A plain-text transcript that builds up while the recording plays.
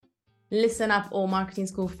Listen up, all Marketing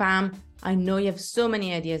School fam. I know you have so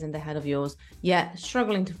many ideas in the head of yours, yet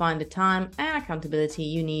struggling to find the time and accountability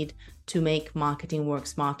you need to make marketing work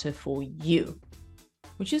smarter for you.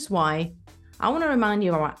 Which is why I want to remind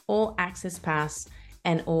you of our All Access Pass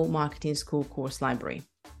and All Marketing School course library.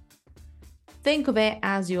 Think of it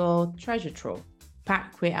as your treasure trove,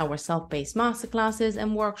 packed with our self-paced masterclasses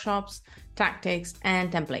and workshops, tactics,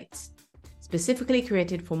 and templates, specifically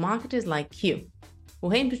created for marketers like you,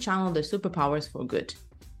 who aim to channel their superpowers for good.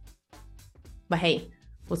 But hey,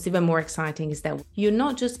 what's even more exciting is that you're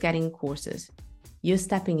not just getting courses, you're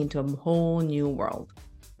stepping into a whole new world.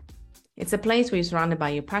 It's a place where you're surrounded by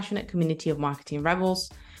your passionate community of marketing rebels,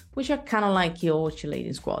 which are kind of like your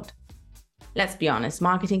cheerleading squad. Let's be honest,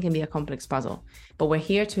 marketing can be a complex puzzle, but we're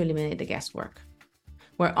here to eliminate the guesswork.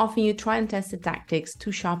 We're offering you tried and tested tactics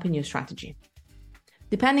to sharpen your strategy.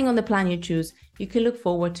 Depending on the plan you choose, you can look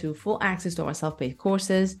forward to full access to our self-paced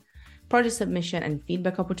courses, project submission and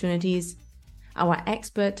feedback opportunities, our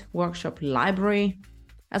expert workshop library,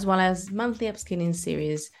 as well as monthly upskilling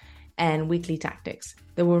series and weekly tactics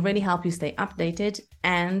that will really help you stay updated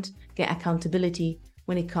and get accountability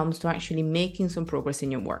when it comes to actually making some progress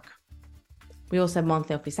in your work. We also have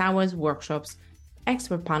monthly office hours, workshops,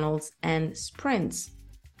 expert panels, and sprints.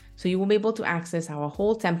 So you will be able to access our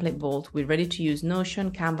whole template vault with ready-to-use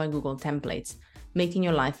Notion, Canva, and Google templates, making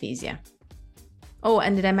your life easier. Oh,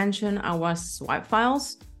 and did I mention our swipe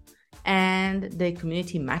files and the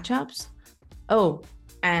community matchups? Oh,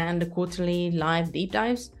 and the quarterly live deep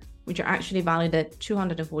dives, which are actually valued at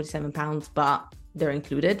 £247, but they're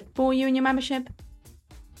included for you in your membership?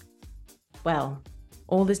 Well,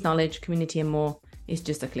 all this knowledge, community, and more is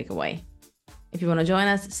just a click away. If you want to join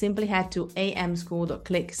us, simply head to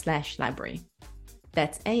amschool.click/library.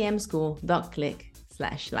 That's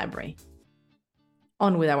amschool.click/library.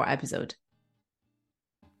 On with our episode.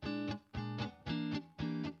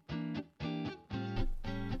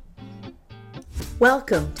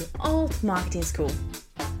 Welcome to Alt Marketing School.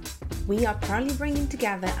 We are proudly bringing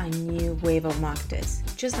together a new wave of marketers,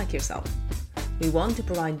 just like yourself. We want to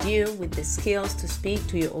provide you with the skills to speak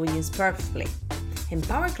to your audience purposefully,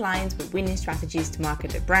 empower clients with winning strategies to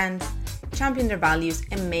market their brands, champion their values,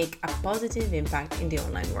 and make a positive impact in the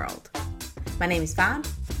online world. My name is Fab,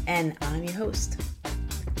 and I'm your host.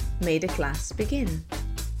 May the class begin.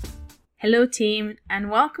 Hello team, and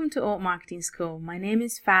welcome to Alt Marketing School. My name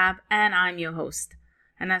is Fab, and I'm your host.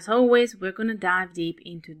 And as always, we're going to dive deep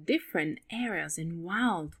into different areas and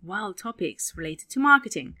wild topics related to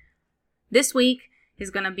marketing. This week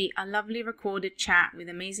is going to be a lovely recorded chat with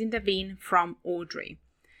amazing Daveen from Audrey.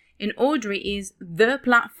 And Audrey is the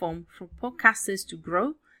platform for podcasters to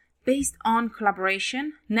grow based on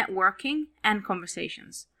collaboration, networking, and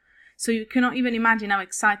conversations. So you cannot even imagine how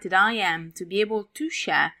excited I am to be able to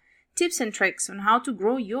share tips and tricks on how to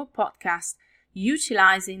grow your podcast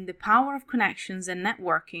utilizing the power of connections and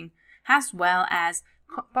networking, as well as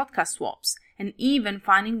podcast swaps, and even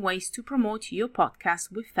finding ways to promote your podcast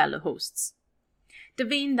with fellow hosts.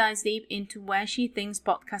 Daveen dives deep into where she thinks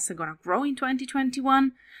podcasts are going to grow in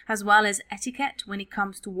 2021, as well as etiquette when it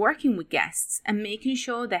comes to working with guests and making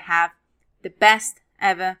sure they have the best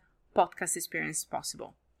ever podcast experience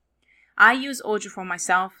possible. I use Audrey for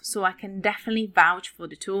myself, so I can definitely vouch for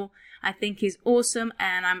the tool. I think it's awesome,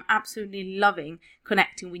 and I'm absolutely loving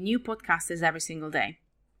connecting with new podcasters every single day.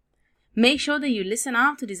 Make sure that you listen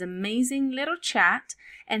out to this amazing little chat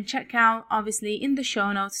and check out, obviously, in the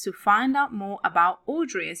show notes to find out more about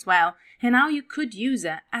Audrey as well and how you could use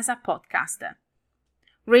her as a podcaster.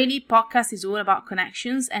 Really, podcast is all about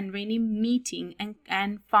connections and really meeting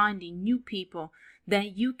and finding new people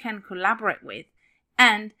that you can collaborate with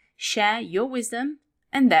and share your wisdom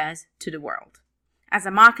and theirs to the world. As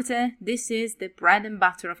a marketer, this is the bread and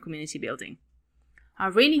butter of community building. I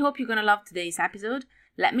really hope you're going to love today's episode.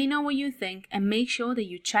 Let me know what you think and make sure that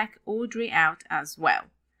you check Audrey out as well.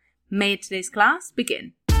 May today's class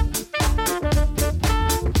begin.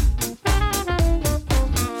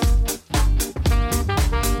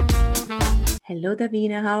 Hello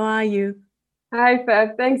Davina, how are you? Hi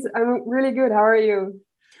Fab, thanks. I'm really good. How are you?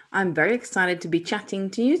 I'm very excited to be chatting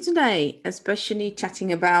to you today, especially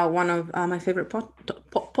chatting about one of my favorite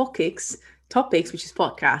topics, which is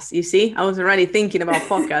podcasts. You see, I was already thinking about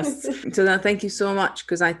podcasts. So thank you so much,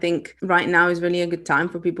 because I think right now is really a good time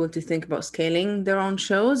for people to think about scaling their own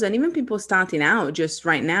shows, and even people starting out just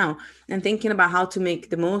right now and thinking about how to make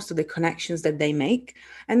the most of the connections that they make.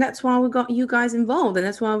 And that's why we got you guys involved, and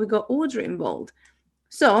that's why we got Audrey involved.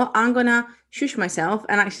 So I'm going to shush myself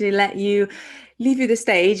and actually leave you the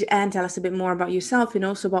stage and tell us a bit more about yourself and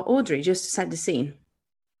also about Audrey, just to set the scene.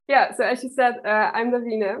 Yeah, so as you said, I'm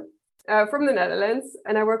Davina. from the Netherlands,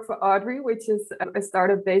 and I work for Audrey, which is a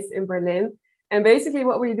startup based in Berlin. And basically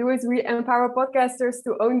what we do is we empower podcasters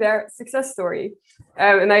to own their success story.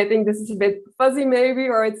 And I think this is a bit fuzzy maybe,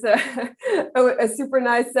 or it's a super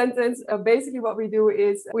nice sentence. Basically what we do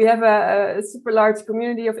is we have a super large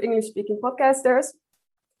community of English-speaking podcasters,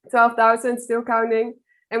 12,000 still counting,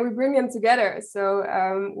 and we bring them together.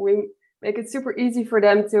 So we make it super easy for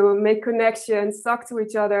them to make connections, talk to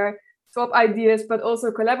each other, swap ideas, but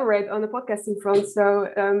also collaborate on the podcasting front. So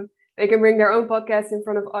they can bring their own podcast in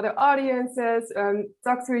front of other audiences,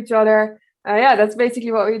 talk to each other. That's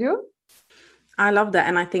basically what we do. I love that.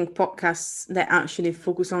 And I think podcasts that actually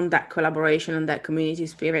focus on that collaboration and that community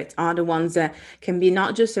spirit are the ones that can be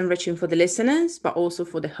not just enriching for the listeners, but also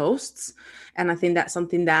for the hosts. And I think that's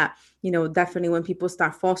something that, definitely when people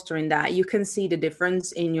start fostering that, you can see the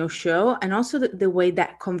difference in your show and also the way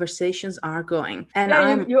that conversations are going.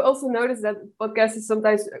 And you also notice that podcasters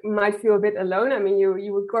sometimes might feel a bit alone. I mean, you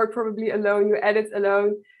record probably alone, you edit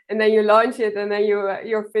alone, and then you launch it, and then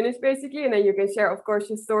you're finished basically, and then you can share, of course,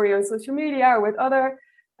 your story on social media or with other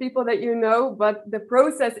people that you know. But the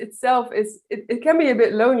process itself it can be a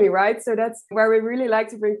bit lonely, right? So that's where we really like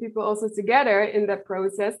to bring people also together in that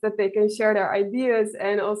process, that they can share their ideas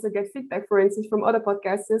and also get feedback, for instance, from other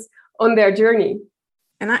podcasters on their journey.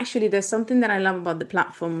 And actually, there's something that I love about the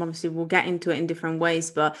platform. Obviously, we'll get into it in different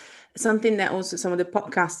ways, but something that also some of the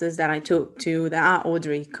podcasters that I talk to, that are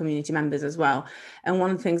Audrey community members as well. And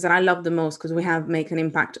one of the things that I love the most, because we have make an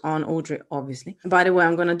impact on Audrey, obviously. By the way,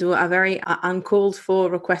 I'm going to do a very uncalled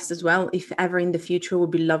for request as well. If ever in the future, it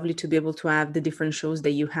would be lovely to be able to have the different shows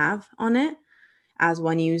that you have on it as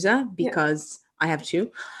one user, because I have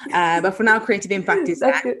two. But for now, Creative Impact is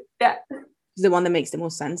that's good. Yeah. The one that makes the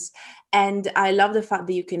most sense. And I love the fact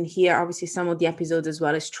that you can hear obviously some of the episodes as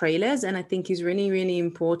well as trailers, and I think is really, really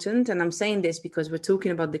important. And I'm saying this because we're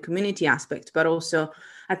talking about the community aspect, but also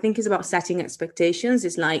I think it's about setting expectations.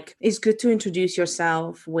 It's good to introduce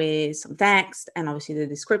yourself with some text and obviously the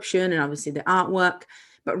description and obviously the artwork,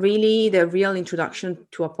 but really the real introduction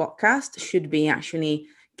to a podcast should be actually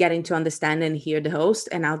getting to understand and hear the host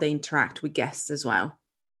and how they interact with guests as well.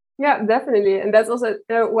 Yeah, definitely. And that's also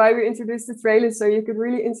why we introduced the trailers. So you could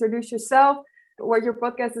really introduce yourself, what your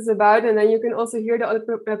podcast is about. And then you can also hear the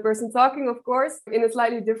other person talking, of course, in a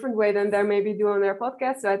slightly different way than they maybe do on their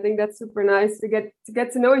podcast. So I think that's super nice to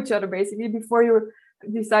get to know each other, basically, before you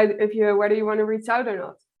decide whether you want to reach out or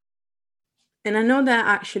not. And I know that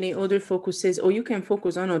actually Audrey focuses, or you can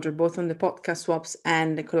focus on Audrey, both on the podcast swaps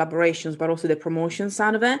and the collaborations, but also the promotion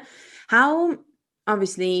side of it. How...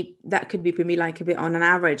 Obviously, that could be maybe like a bit on an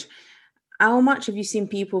average. How much have you seen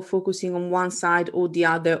people focusing on one side or the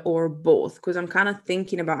other or both? Because I'm kind of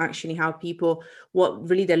thinking about actually how what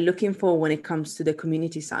really they're looking for when it comes to the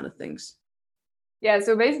community side of things. Yeah,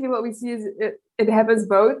 so basically what we see is it happens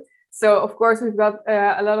both. So of course, we've got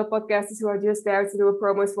a lot of podcasters who are just there to do a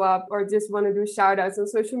promo swap or just want to do shout outs on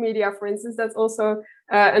social media, for instance. That's also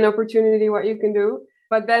an opportunity what you can do.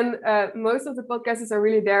 But then most of the podcasters are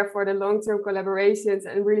really there for the long-term collaborations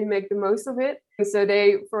and really make the most of it. So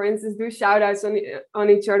they, for instance, do shout-outs on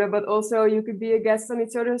each other, but also you could be a guest on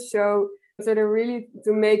each other's show. So they're really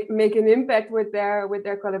to make an impact with their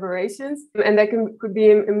collaborations. And that could be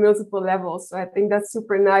in multiple levels. So I think that's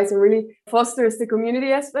super nice and really fosters the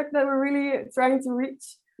community aspect that we're really trying to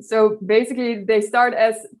reach. So basically, they start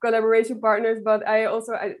as collaboration partners, but I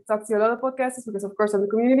talk to a lot of podcasters because, of course, I'm the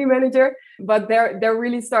community manager. But they're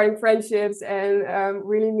really starting friendships and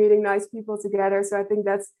really meeting nice people together. So I think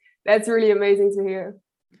that's really amazing to hear.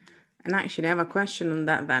 And actually, I have a question on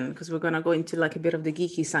that then, because we're going to go into like a bit of the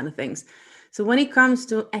geeky side of things. So when it comes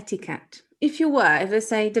to etiquette, if they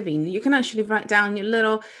say, Davine, you can actually write down your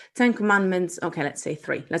little 10 commandments. Okay, let's say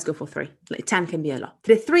 3. Let's go for 3. 10 can be a lot.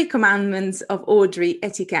 The 3 commandments of Audrey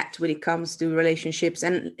etiquette when it comes to relationships,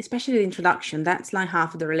 and especially the introduction. That's like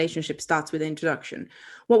half of the relationship starts with the introduction.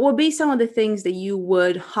 What would be some of the things that you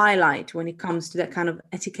would highlight when it comes to that kind of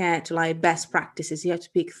etiquette, like best practices? You have to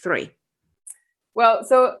pick 3. Well,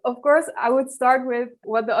 so of course, I would start with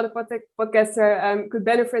what the other podcaster could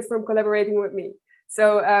benefit from collaborating with me.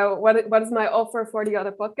 So what is my offer for the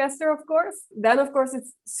other podcaster, of course? Then, of course,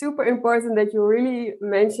 it's super important that you really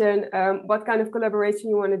mention what kind of collaboration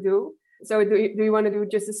you want to do. So do you want to do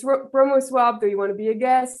just a promo swap? Do you want to be a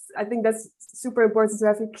guest? I think that's super important to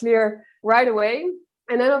have it clear right away.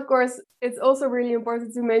 And then, of course, it's also really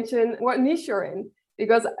important to mention what niche you're in.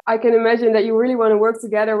 Because I can imagine that you really want to work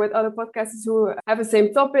together with other podcasters who have the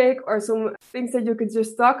same topic or some things that you could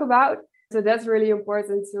just talk about. So that's really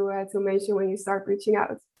important to mention when you start reaching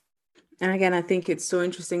out. And again, I think it's so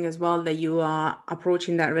interesting as well that you are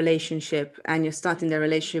approaching that relationship and you're starting the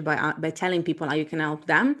relationship by telling people how you can help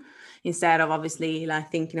them instead of obviously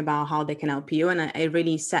like thinking about how they can help you. And it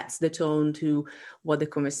really sets the tone to what the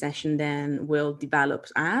conversation then will develop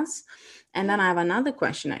as. And then I have another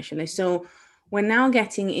question actually. So we're now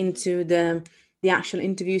getting into the actual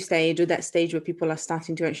interview stage, or that stage where people are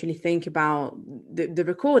starting to actually think about the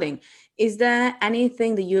recording. Is there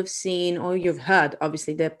anything that you've seen or you've heard,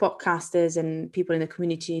 obviously the podcasters and people in the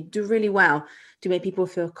community do really well to make people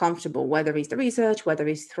feel comfortable, whether it's the research, whether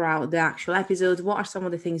it's throughout the actual episodes? What are some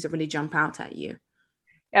of the things that really jump out at you?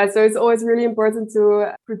 Yeah, so it's always really important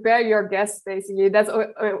to prepare your guests, basically. That's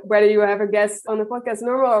whether you have a guest on the podcast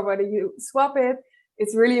normal or whether you swap it.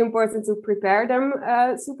 It's really important to prepare them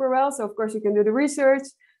super well. So, of course, you can do the research.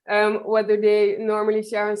 What do they normally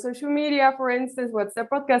share on social media, for instance? What's their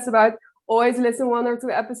podcast about? Always listen 1 or 2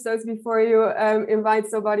 episodes before you invite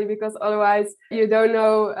somebody, because otherwise you don't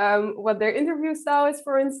know what their interview style is,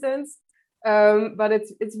 for instance. But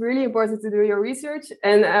it's really important to do your research.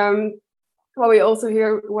 And what we also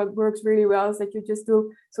hear, what works really well, is that you just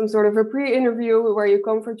do some sort of a pre-interview where you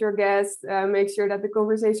comfort your guest, make sure that the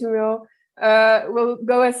conversation will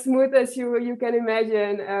go as smooth as you can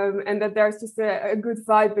imagine, and that there's just a good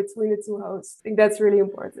vibe between the two hosts. I think that's really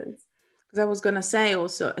important. Because I was going to say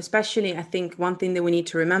also, especially I think one thing that we need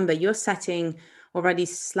to remember, you're setting already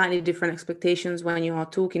slightly different expectations when you are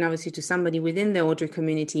talking obviously to somebody within the Audrey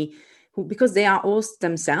community, who, because they are hosts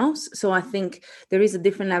themselves. So I think there is a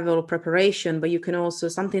different level of preparation, but you can also,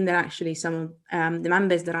 something that actually some of the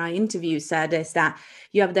members that I interviewed said is that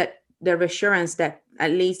you have the reassurance that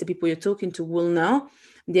at least the people you're talking to will know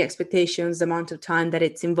the expectations, the amount of time that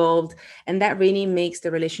it's involved. And that really makes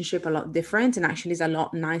the relationship a lot different and actually is a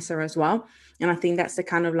lot nicer as well. And I think that's the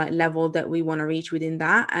kind of like level that we want to reach within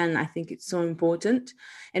that. And I think it's so important.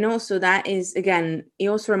 And also that is, again, it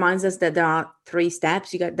also reminds us that there are 3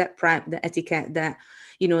 steps. You got that prep, the etiquette, that,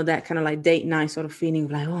 you know, that kind of like date night sort of feeling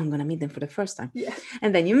of like, oh, I'm going to meet them for the first time. Yeah.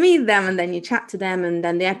 And then you meet them and then you chat to them and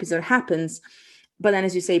then the episode happens. But then,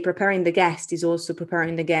 as you say, preparing the guest is also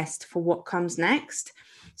preparing the guest for what comes next.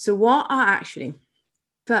 So what are actually,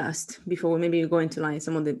 first, before maybe we go into like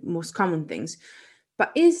some of the most common things,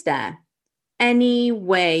 but is there any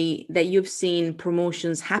way that you've seen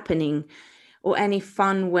promotions happening or any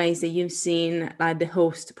fun ways that you've seen like the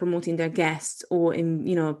host promoting their guests or in,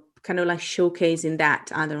 you know, kind of like showcasing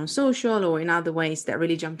that either on social or in other ways that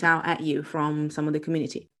really jumped out at you from some of the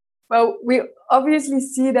community? Well, we obviously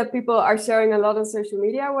see that people are sharing a lot on social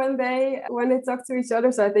media when they talk to each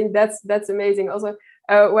other. So I think that's amazing. Also,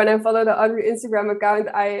 when I follow the Audrey Instagram account,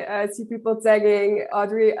 I see people tagging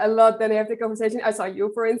Audrey a lot. Then they have the conversation. I saw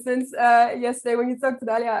you, for instance, yesterday when you talked to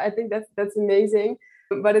Dalia. I think that's amazing.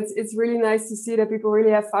 But it's really nice to see that people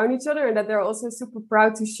really have found each other and that they're also super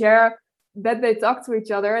proud to share that they talk to each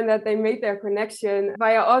other and that they made their connection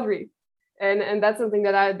via Audrey. And that's something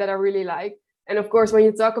that I really like. And of course, when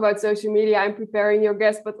you talk about social media and preparing your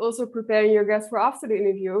guests, but also preparing your guests for after the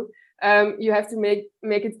interview, you have to make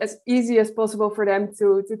it as easy as possible for them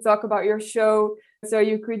to talk about your show. So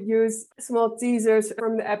you could use small teasers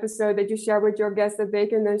from the episode that you share with your guests that they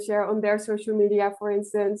can then share on their social media, for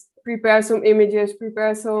instance. Prepare some images,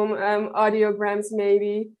 prepare some audiograms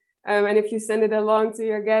maybe. And if you send it along to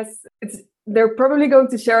your guests, they're probably going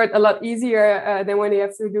to share it a lot easier than when they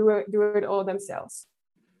have to do it all themselves.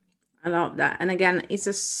 I love that. And again, it's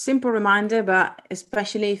a simple reminder, but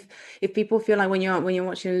especially if people feel like when you're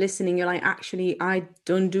watching and listening, you're like, actually, I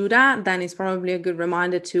don't do that, then it's probably a good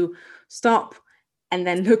reminder to stop and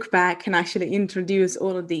then look back and actually introduce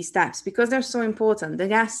all of these steps because they're so important. The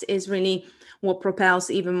guest is really what propels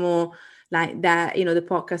even more like that, you know, the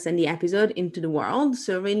podcast and the episode into the world.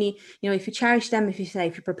 So really, you know, if you cherish them, if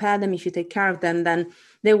you prepare them, if you take care of them, then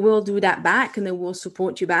they will do that back and they will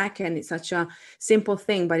support you back. And it's such a simple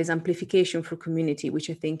thing, but it's amplification for community, which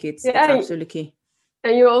I think it's absolutely key.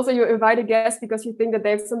 And you invite a guest because you think that they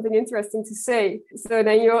have something interesting to say. So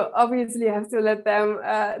then you obviously have to let them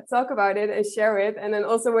talk about it and share it. And then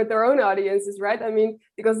also with their own audiences, right? I mean,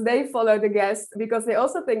 because they follow the guest, because they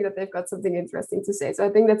also think that they've got something interesting to say. So I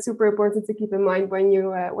think that's super important to keep in mind when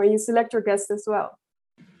you select your guests as well.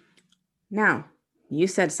 Now, you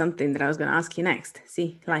said something that I was going to ask you next.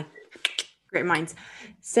 See, like great minds.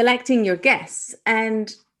 Selecting your guests.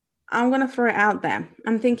 And I'm going to throw it out there.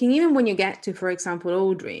 I'm thinking even when you get to, for example,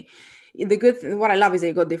 Audrey, what I love is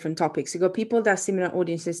they've got different topics. You got people that are similar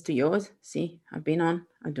audiences to yours. See, I'm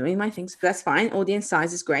doing my things. That's fine. Audience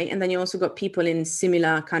size is great. And then you also got people in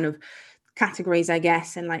similar kind of categories, I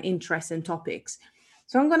guess, and like interests and topics.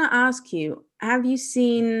 So I'm going to ask you, have you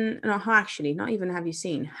seen, no, actually, not even have you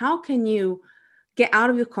seen, how can you get out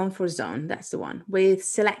of your comfort zone? That's the one, with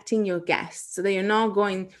selecting your guests so that you're not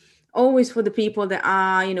going always for the people that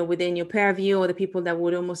are, within your purview, or the people that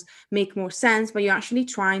would almost make more sense, but you're actually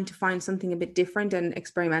trying to find something a bit different and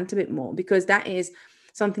experiment a bit more, because that is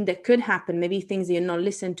something that could happen. Maybe things that you're not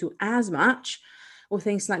listening to as much, or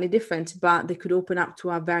things slightly different, but they could open up to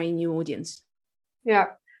a very new audience. Yeah.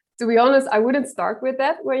 To be honest, I wouldn't start with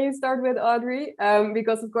that when you start with Audrey,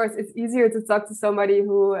 because of course it's easier to talk to somebody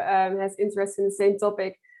who has interest in the same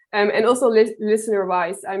topic. And also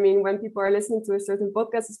listener-wise, I mean, when people are listening to a certain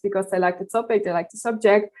podcast, it's because they like the topic, they like the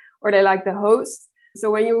subject, or they like the host.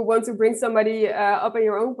 So when you want to bring somebody up in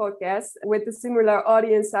your own podcast with a similar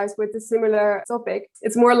audience size, with a similar topic,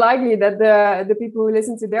 it's more likely that the people who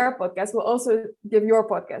listen to their podcast will also give your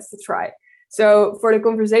podcast a try. So for the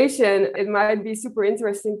conversation, it might be super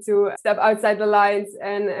interesting to step outside the lines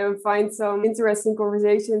and find some interesting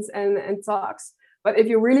conversations and talks. But if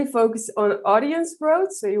you really focus on audience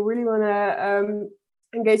growth, so you really want to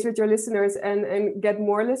engage with your listeners and get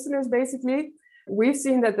more listeners, basically, we've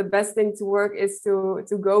seen that the best thing to work is to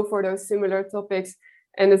go for those similar topics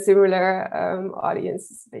and the similar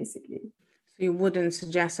audiences, basically. So you wouldn't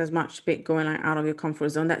suggest as much bit going out of your comfort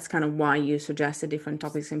zone. That's kind of why you suggest the different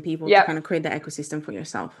topics and people to kind of create that ecosystem for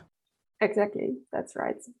yourself. Exactly. That's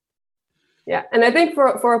right. Yeah. And I think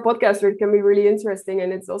for a podcaster, it can be really interesting.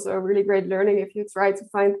 And it's also a really great learning if you try to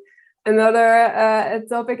find another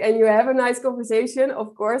topic and you have a nice conversation,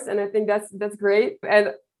 of course. And I think that's great.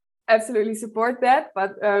 And absolutely support that.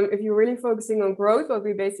 But if you're really focusing on growth, what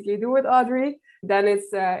we basically do with Audrey, then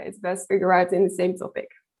it's best to figure out in the same topic.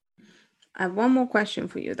 I have one more question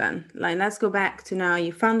for you then. Like, let's go back to now.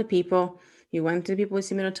 You found the people, you went to people with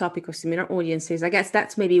similar topic or similar audiences. I guess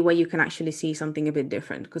that's maybe where you can actually see something a bit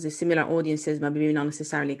different, because the similar audiences maybe not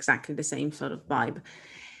necessarily exactly the same sort of vibe.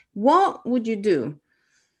 What would you do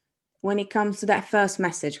when it comes to that first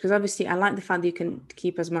message? Because obviously I like the fact that you can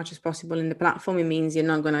keep as much as possible in the platform. It means you're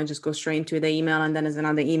not going to just go straight into the email and then there's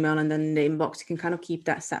another email and then the inbox. You can kind of keep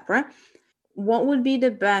that separate. What would be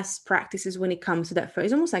the best practices when it comes to that first?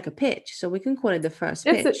 It's almost like a pitch, so we can call it the first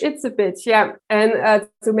pitch. It's a pitch, yeah. And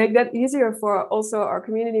to make that easier for also our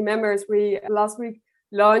community members, we last week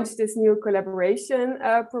launched this new collaboration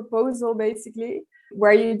proposal, basically,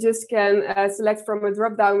 where you just can select from a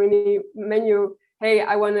drop-down menu. Hey,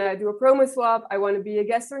 I want to do a promo swap. I want to be a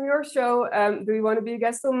guest on your show. Do you want to be a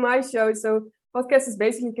guest on my show? So podcasters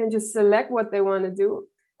basically can just select what they want to do.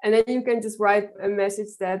 And then you can just write a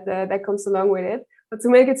message that comes along with it. But to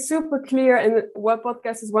make it super clear and what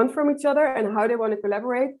podcasters want from each other and how they want to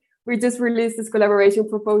collaborate, we just released this collaboration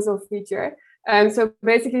proposal feature. So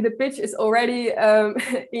basically the pitch is already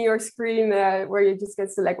in your screen where you just can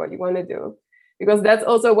select what you want to do. Because that's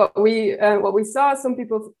also what we saw. Some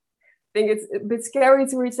people think it's a bit scary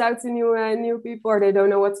to reach out to new people, or they don't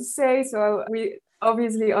know what to say. So we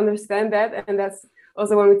obviously understand that, and that's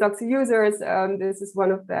also when we talk to users. This is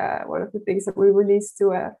one of the things that we released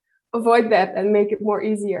to avoid that and make it more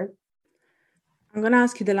easier. I'm going to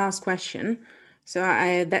ask you the last question. So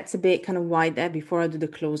that's a bit kind of wide there before I do the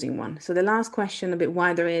closing one. So the last question, a bit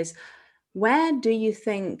wider, is where do you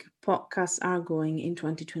think podcasts are going in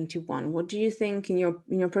 2021? What do you think, in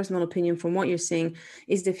your personal opinion, from what you're seeing,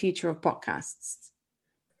 is the future of podcasts?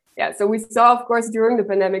 Yeah, so we saw, of course, during the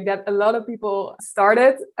pandemic that a lot of people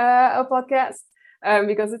started a podcast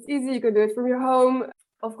because it's easy. You can do it from your home.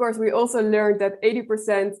 Of course, we also learned that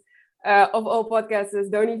 80% of all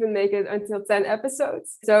podcasters don't even make it until 10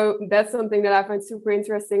 episodes. So that's something that I find super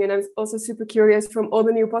interesting. And I'm also super curious from all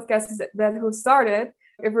the new podcasters that who started,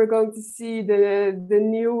 if we're going to see the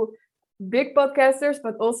new big podcasters,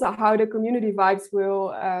 but also how the community vibes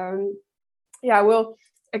will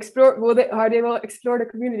explore, how they will explore the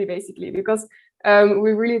community, basically, because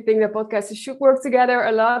we really think that podcasters should work together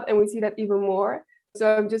a lot, and we see that even more. So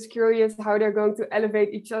I'm just curious how they're going to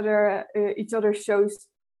elevate each other's shows.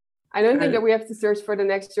 I don't think that we have to search for the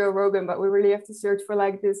next Joe Rogan, but we really have to search for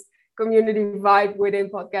like this community vibe within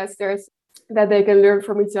podcasters that they can learn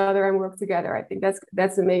from each other and work together. I think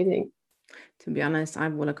that's amazing. To be honest, I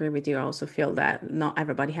will agree with you. I also feel that not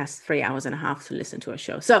everybody has 3 hours and a half to listen to a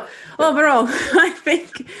show. So overall, I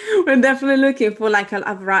think we're definitely looking for like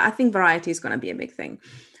a variety. I think variety is going to be a big thing.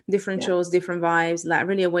 Different shows, different vibes, like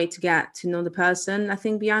really a way to get to know the person, I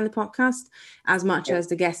think, behind the podcast as much as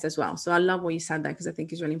the guest as well. So I love what you said there, because I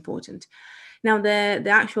think it's really important. Now, the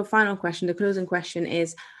actual final question, the closing question,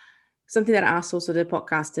 is something that I asked also the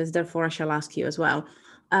podcasters, therefore I shall ask you as well.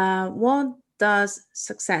 What does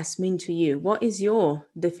success mean to you? What is your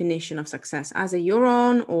definition of success? As your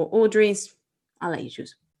own or Audrey's? I'll let you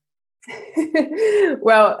choose.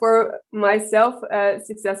 Well, for myself,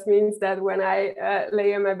 success means that when I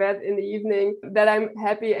lay in my bed in the evening, that I'm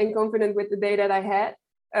happy and confident with the day that I had.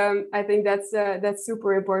 I think that's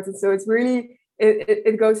super important. So it's really,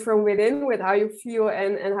 it goes from within with how you feel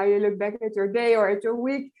and how you look back at your day or at your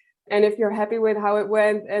week. And if you're happy with how it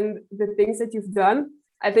went and the things that you've done,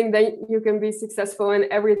 I think then you can be successful in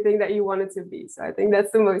everything that you wanted to be. So I think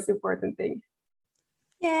that's the most important thing.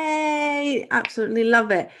 Yay! Absolutely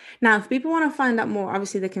love it. Now, if people want to find out more,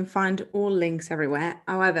 obviously they can find all links everywhere.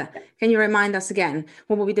 However, can you remind us again,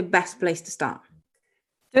 what would be the best place to start?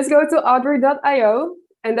 Just go to audrey.io,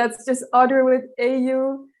 and that's just Audrey with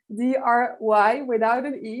AUDRY without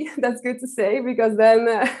an E. That's good to say, because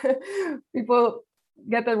then people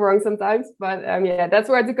get that wrong sometimes. But yeah, that's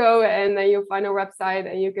where to go. And then you'll find our website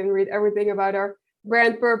and you can read everything about our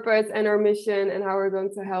brand purpose and our mission and how we're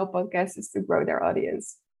going to help podcasters to grow their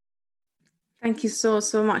audience. Thank you so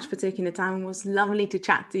much for taking the time. It was lovely to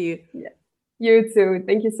chat to you. Yeah, you too.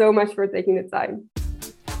 Thank you so much for taking the time.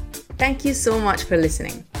 Thank you so much for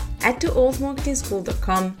listening. Head to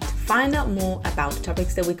altmarketingschool.com to find out more about the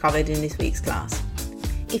topics that we covered in this week's class.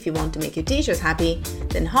 If you want to make your teachers happy,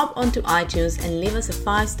 then hop onto iTunes and leave us a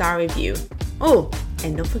 5-star review. Oh,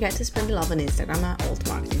 and don't forget to spread the love on Instagram at Alt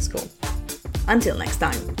Marketing School. Until next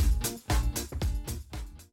time.